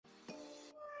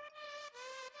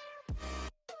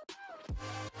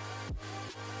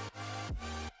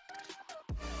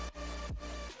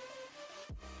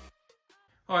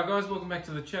Hi guys, welcome back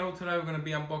to the channel. Today we're going to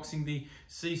be unboxing the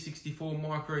C64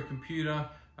 microcomputer,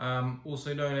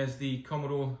 also known as the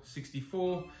Commodore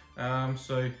 64.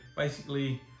 So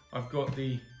basically I've got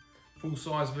the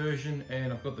full-size version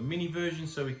and I've got the mini version,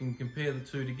 so we can compare the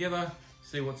two together,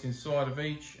 see what's inside of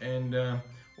each, and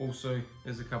also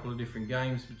there's a couple of different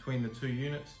games between the two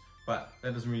units, but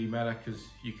that doesn't really matter because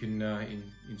you can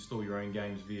install your own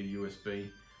games via USB.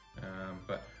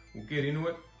 But we'll get into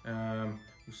it.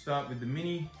 We'll start with the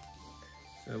mini,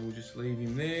 so we'll just leave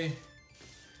him there,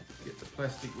 get the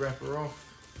plastic wrapper off.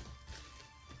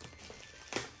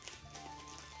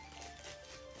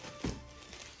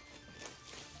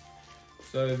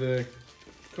 So the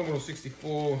Commodore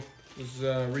 64 was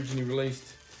originally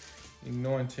released in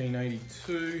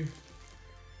 1982.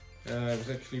 It was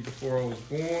actually before I was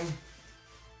born.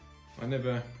 I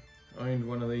never owned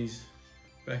one of these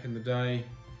back in the day,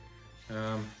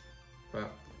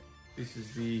 but this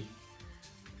is the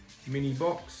mini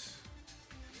box.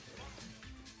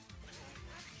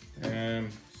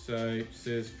 So it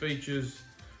says features: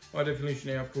 high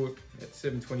definition output at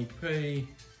 720p,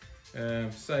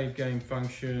 save game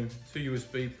function, 2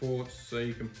 USB ports, so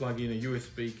you can plug in a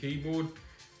USB keyboard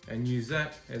and use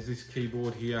that, as this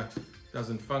keyboard here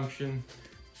doesn't function.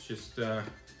 It's just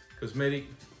cosmetic,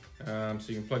 so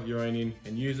you can plug your own in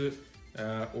and use it,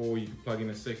 or you can plug in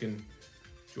a second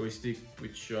joystick,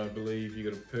 which I believe you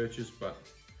got to purchase, but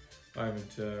I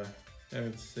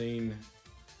haven't seen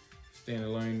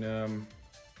standalone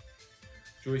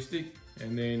joystick.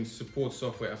 And then support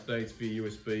software updates via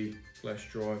USB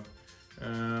flash drive.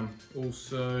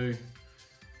 Also,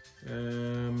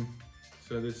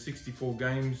 so there's 64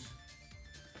 games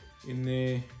in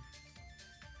there.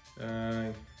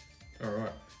 All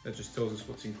right, that just tells us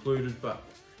what's included, but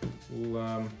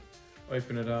we'll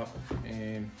open it up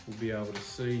and we'll be able to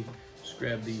see. Just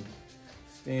grab the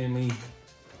Stanley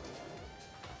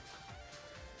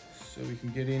so we can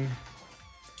get in.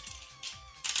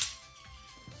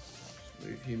 Just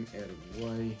move him out of the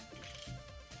way.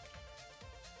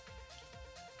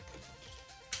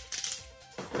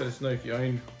 Let us know if you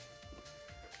own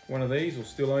one of these or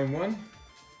still own one.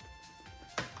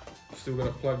 Still got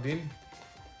it plugged in.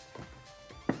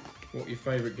 What your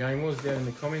favourite game was down in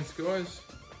the comments, guys.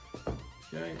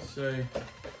 Okay, so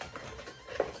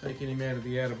taking him out of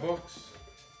the outer box,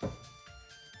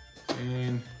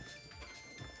 and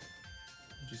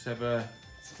just have a,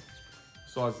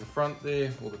 besides the front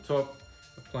there or the top,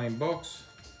 a plain box.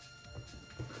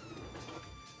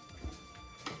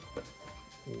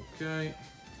 Okay,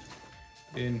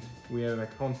 then we have our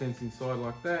contents inside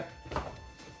like that.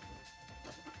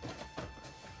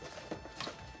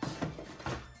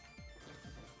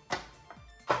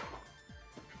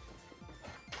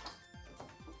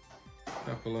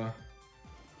 Couple of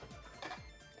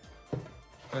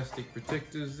plastic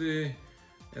protectors there,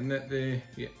 and that there.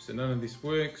 Yep, so none of this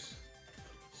works.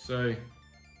 So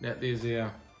that there's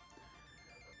our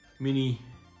mini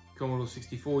Commodore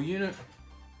 64 unit.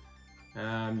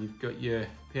 You've got your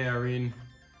power in,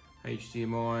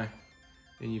 HDMI,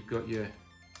 then you've got your,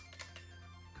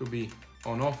 could be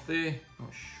on off there,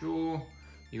 not sure.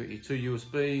 You've got your 2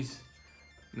 USBs,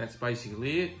 and that's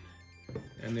basically it.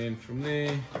 And then from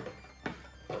there,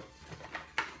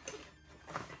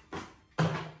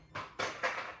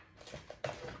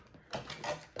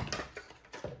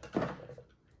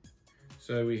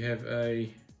 so we have a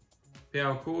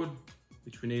power cord,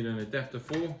 which we need an adapter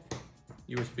for,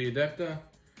 USB adapter.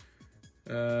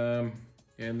 And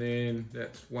then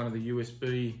that's one of the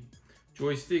USB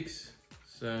joysticks.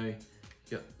 So you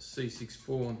got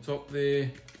C64 on top there,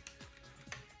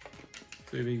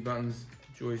 2 big buttons,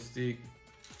 joystick,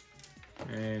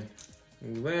 and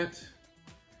all that.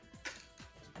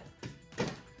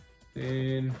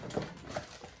 Then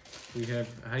we have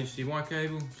a HDMI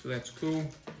cable, so that's cool.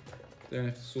 Don't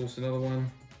have to source another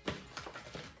one.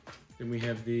 Then we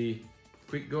have the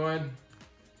quick guide.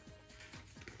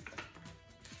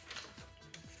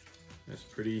 That's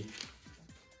pretty,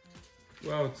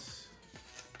 well, it's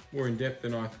more in depth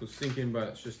than I was thinking, but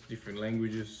it's just different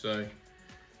languages, so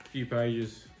a few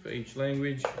pages for each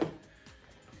language.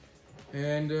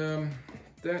 And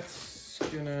that's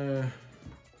gonna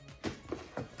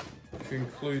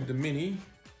conclude the mini.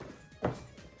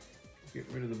 Get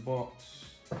rid of the box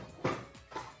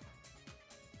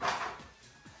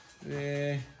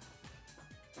there.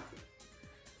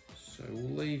 So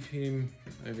we'll leave him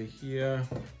over here.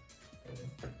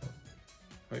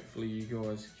 Hopefully you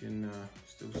guys can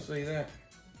still see that.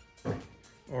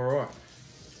 All right,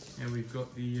 and we've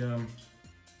got the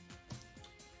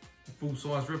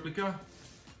full-size replica.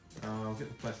 I'll get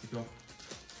the plastic off.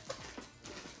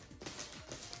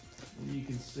 you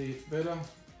can see it better.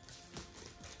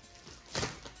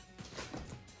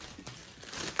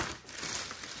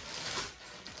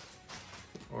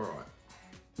 Alright.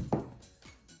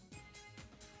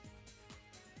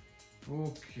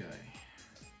 Okay.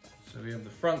 So we have the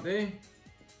front there,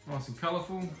 nice and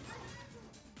colourful.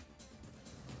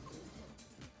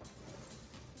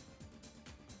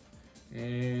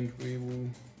 And we will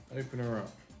open her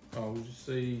up. Oh, we'll just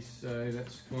see, so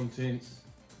that's contents.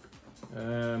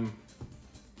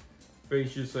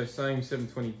 Features, so same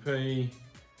 720p.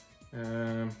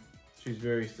 Choose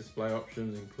various display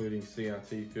options, including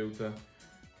CRT filter.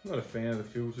 I'm not a fan of the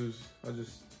filters, I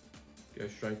just go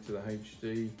straight to the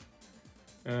HD.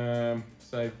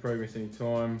 Save progress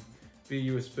anytime.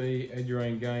 Via USB, add your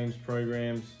own games,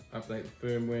 programs, update the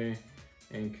firmware,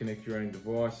 and connect your own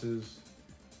devices.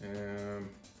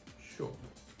 Sure.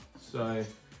 So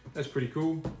that's pretty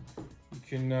cool. You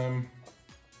can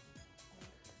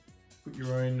put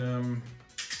your own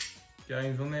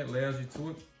games on there. It allows you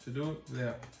to do it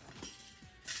without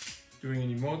doing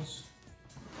any mods.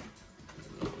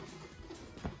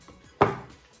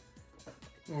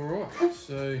 Alright,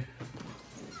 so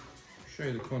show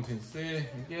you the contents there.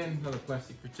 Again, another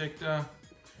plastic protector.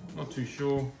 Not too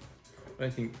sure. I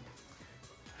don't think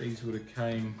these would have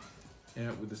came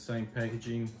out with the same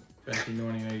packaging back in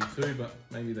 1982, but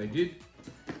maybe they did.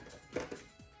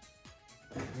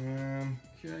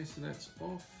 Okay, so that's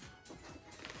off.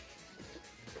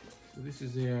 So this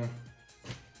is our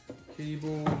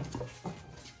keyboard.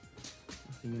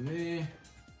 Nothing in there.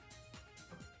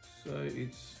 So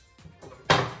it's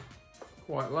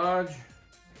quite large.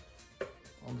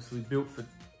 Obviously built for,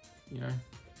 you know,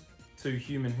 2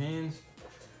 human hands.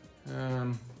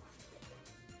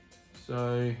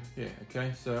 So yeah,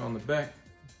 okay, so on the back,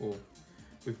 well,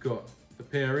 we've got the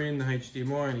power in, the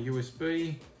HDMI and a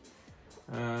USB.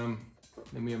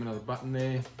 Then we have another button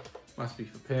there, must be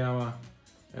for power.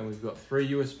 And we've got 3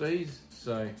 USBs,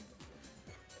 so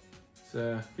it's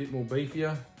a bit more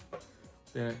beefier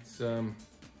than its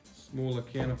smaller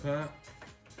counterpart.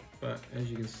 But as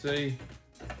you can see,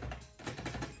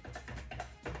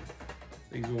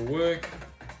 these all work.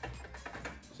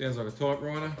 Sounds like a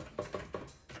typewriter,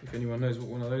 if anyone knows what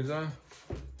one of those are.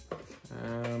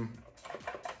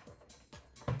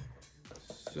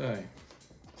 So,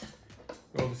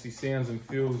 obviously sounds and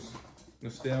feels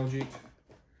nostalgic.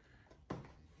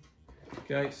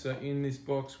 Okay, so in this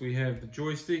box we have the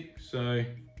joystick, so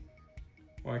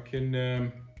I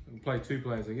can play 2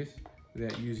 players, I guess,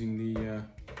 without using the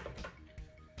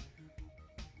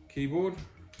keyboard,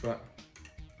 but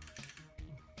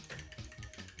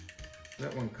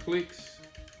that one clicks.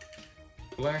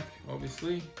 Black,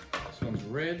 obviously. This one's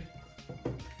red.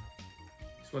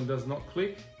 This one does not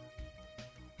click.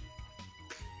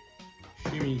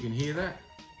 Assuming you can hear that.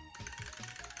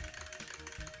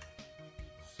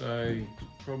 So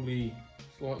probably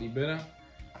slightly better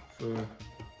for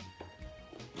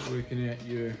working out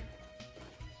your,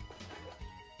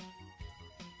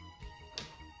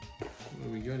 what do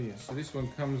we got here? So this one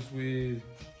comes with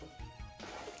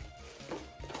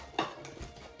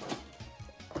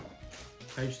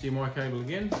HDMI cable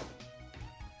again,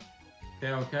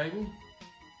 power cable,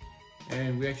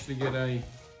 and we actually get a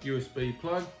USB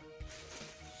plug,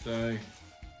 so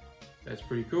that's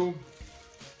pretty cool.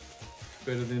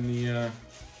 Better than the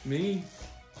Mini.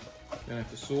 Don't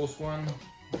have to source one.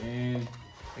 And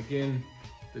again,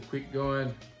 the quick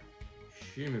guide,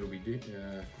 assume it'll be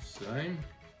the same.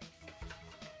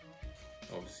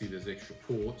 Obviously there's extra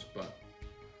ports, but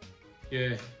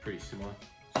yeah, pretty similar.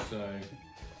 So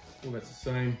all that's the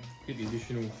same. Get the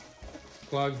additional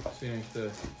plug, so you don't have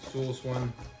to source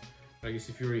one. I guess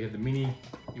if you already had the Mini,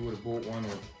 you would have bought one,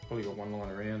 or probably got one lying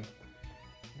around.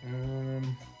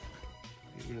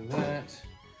 Get rid of that.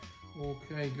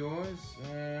 Okay guys,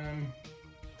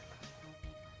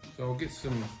 so I'll get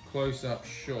some close-up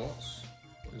shots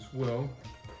as well,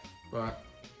 but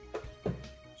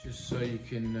just so you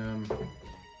can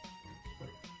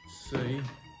see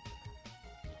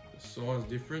the size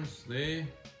difference there,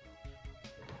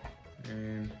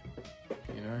 and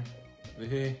you know,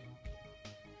 there.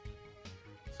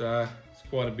 So it's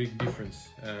quite a big difference,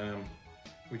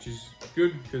 which is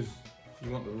good because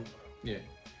you want the, yeah,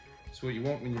 it's what you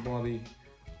want when you buy the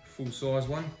full-size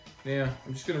one. Now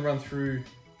I'm just going to run through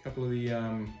a couple of the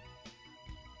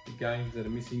games that are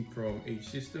missing from each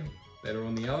system that are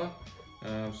on the other.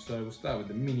 So we'll start with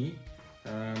the Mini.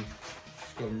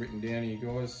 Just got them written down here,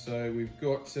 guys. So we've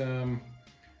got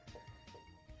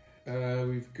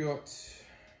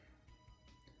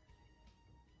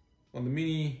on the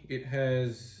Mini, it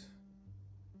has,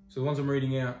 so the ones I'm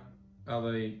reading out are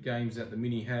the games that the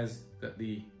Mini has that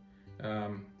the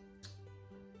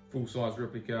full-size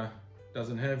replica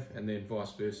doesn't have, and then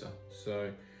vice versa.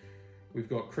 So we've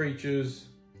got Creatures,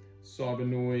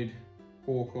 Cybernoid,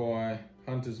 Hawkeye,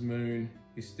 Hunter's Moon,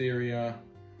 Hysteria,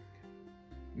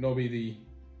 Nobby the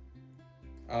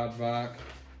Aardvark,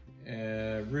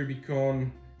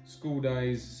 Rubicon, School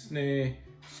Days, Snare,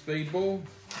 Speedball,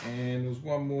 and there's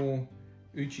one more,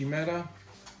 Uchimata.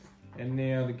 And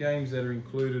now the games that are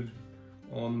included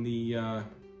on the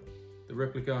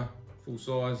replica full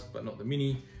size, but not the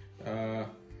mini: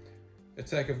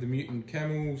 Attack of the Mutant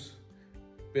Camels,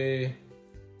 Bear,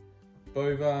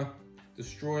 Bova,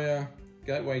 Destroyer,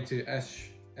 Gateway to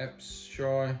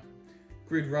Apshai,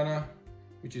 Grid Runner,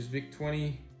 which is Vic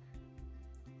 20,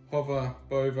 Hover,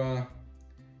 Bova,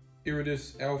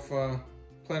 Iridus, Alpha,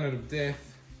 Planet of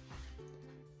Death,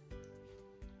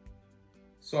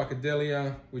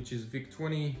 Psychedelia, which is Vic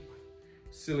 20,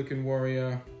 Silicon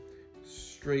Warrior,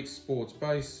 Street Sports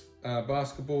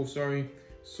Basketball,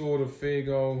 Sword of Fair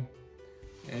Goal,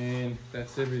 and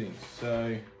that's everything.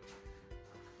 So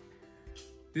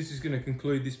this is going to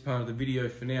conclude this part of the video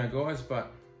for now, guys,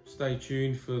 but stay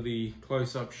tuned for the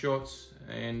close-up shots,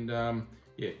 and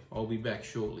yeah, I'll be back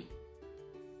shortly.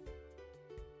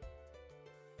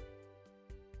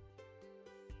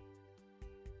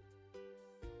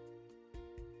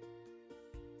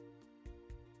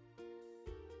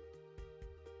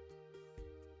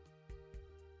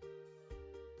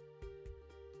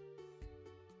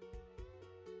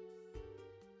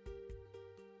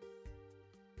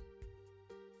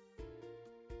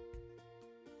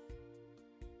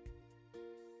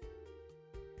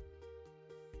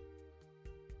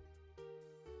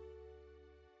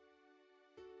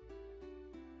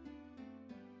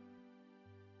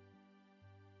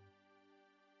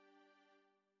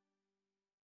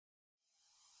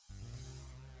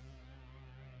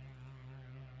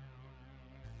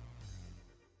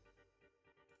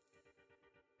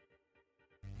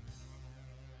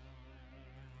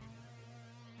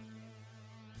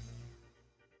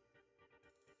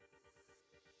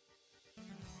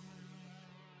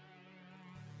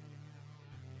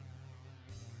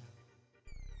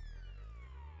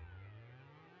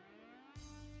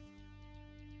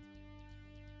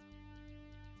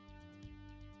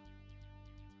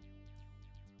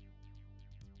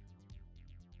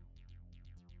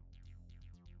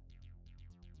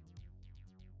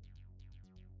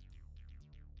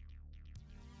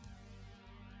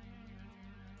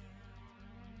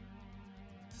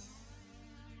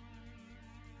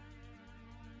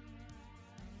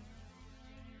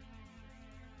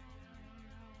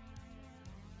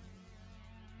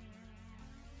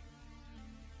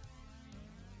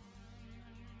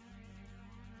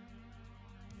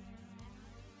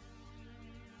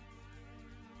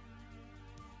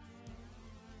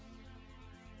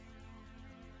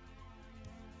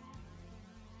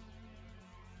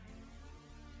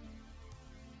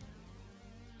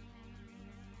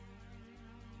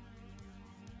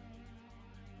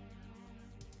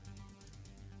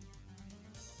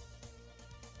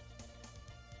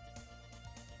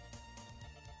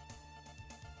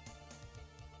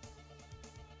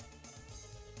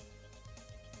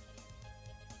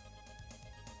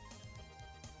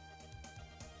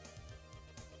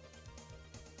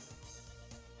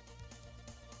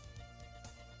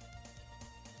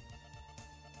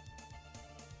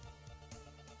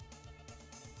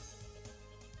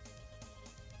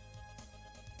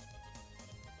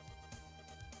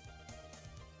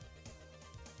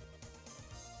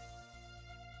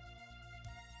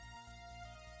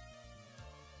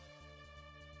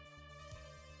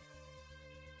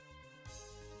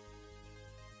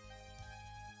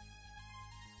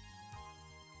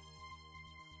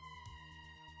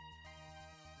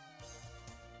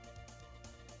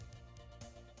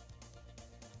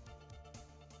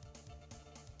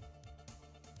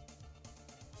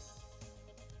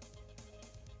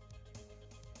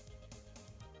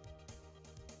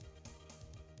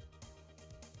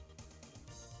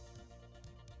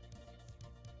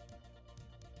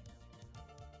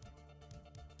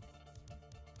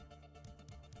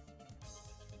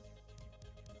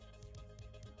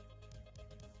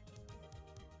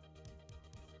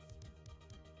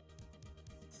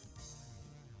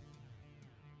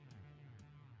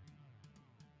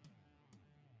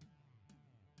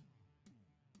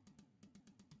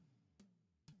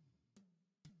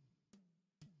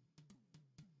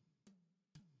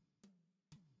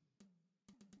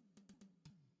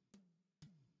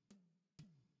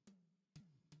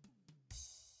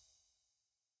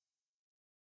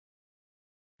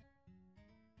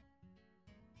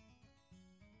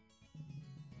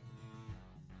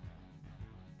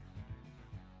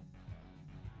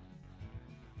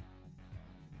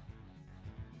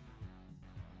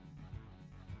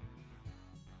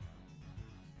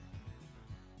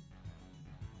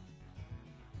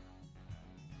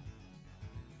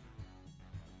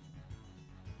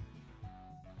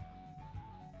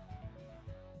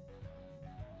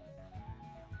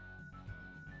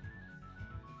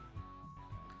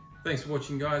 Thanks for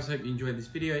watching, guys. Hope you enjoyed this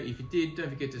video. If you did, don't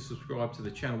forget to subscribe to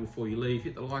the channel before you leave.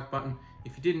 Hit the like button.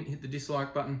 If you didn't, hit the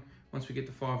dislike button. Once we get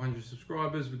to 500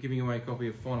 subscribers, we're giving away a copy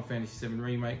of Final Fantasy VII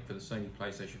Remake for the Sony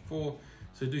PlayStation 4.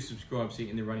 So do subscribe so you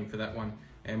get in the running for that one,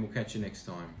 and we'll catch you next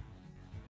time.